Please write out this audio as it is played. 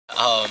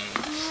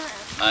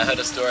I heard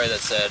a story that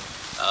said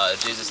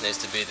Jesus needs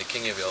to be the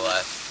king of your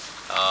life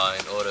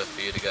in order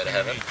for you to go to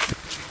heaven.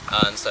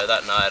 And so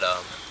that night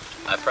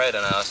I prayed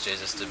and I asked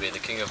Jesus to be the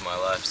king of my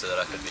life so that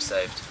I could be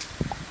saved.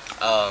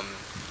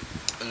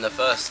 In the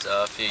first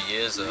few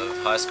years of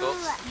high school,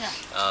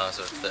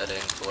 so 13,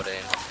 14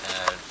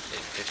 and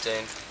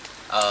 15,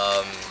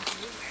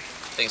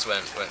 things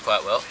went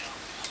quite well,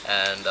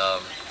 and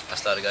I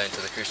started going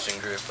to the Christian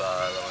group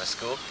at my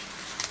school,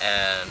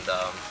 and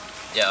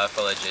yeah, I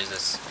followed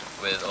Jesus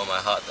with all my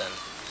heart then.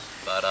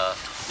 But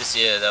this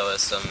year there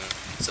was some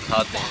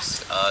hard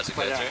things to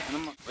go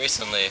through.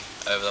 Recently,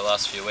 over the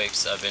last few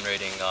weeks, I've been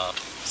reading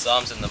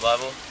Psalms in the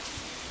Bible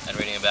and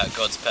reading about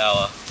God's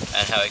power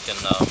and how He can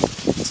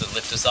sort of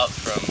lift us up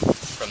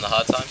from the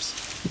hard times,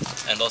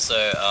 and also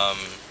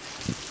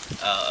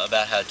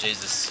about how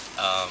Jesus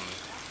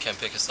can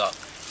pick us up.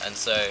 And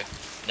so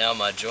now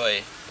my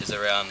joy is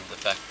around the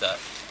fact that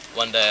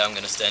one day I'm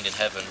going to stand in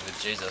heaven with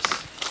Jesus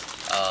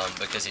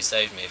because He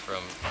saved me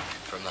from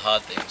the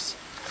hard things.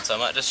 And so I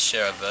might just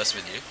share a verse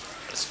with you.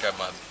 Just grab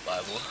my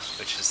Bible,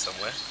 which is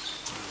somewhere,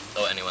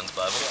 or anyone's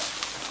Bible.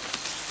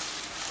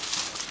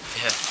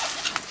 Yeah.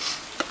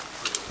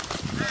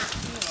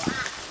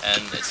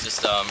 And it's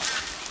just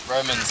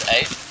Romans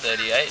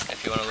 8:38,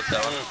 if you want to look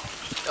that one.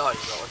 Oh, you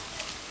got one.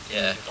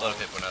 Yeah, a lot of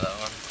people know that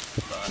one.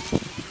 But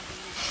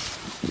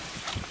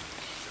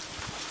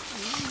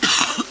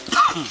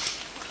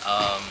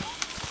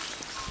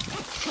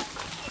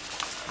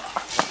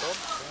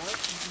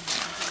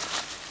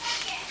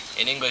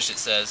in English it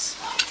says,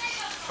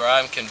 "For I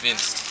am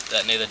convinced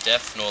that neither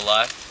death nor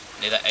life,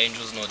 neither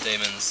angels nor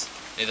demons,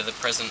 neither the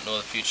present nor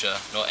the future,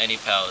 nor any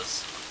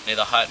powers,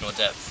 neither height nor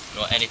depth,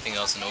 nor anything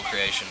else in all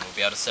creation will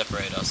be able to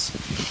separate us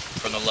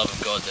from the love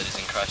of God that is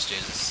in Christ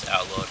Jesus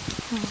our Lord."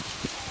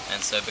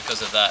 And so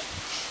because of that,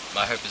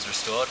 my hope is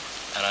restored,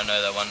 and I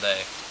know that one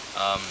day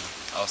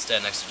I'll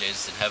stand next to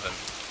Jesus in heaven,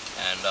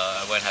 and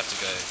I won't have to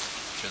go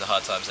through the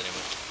hard times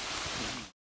anymore.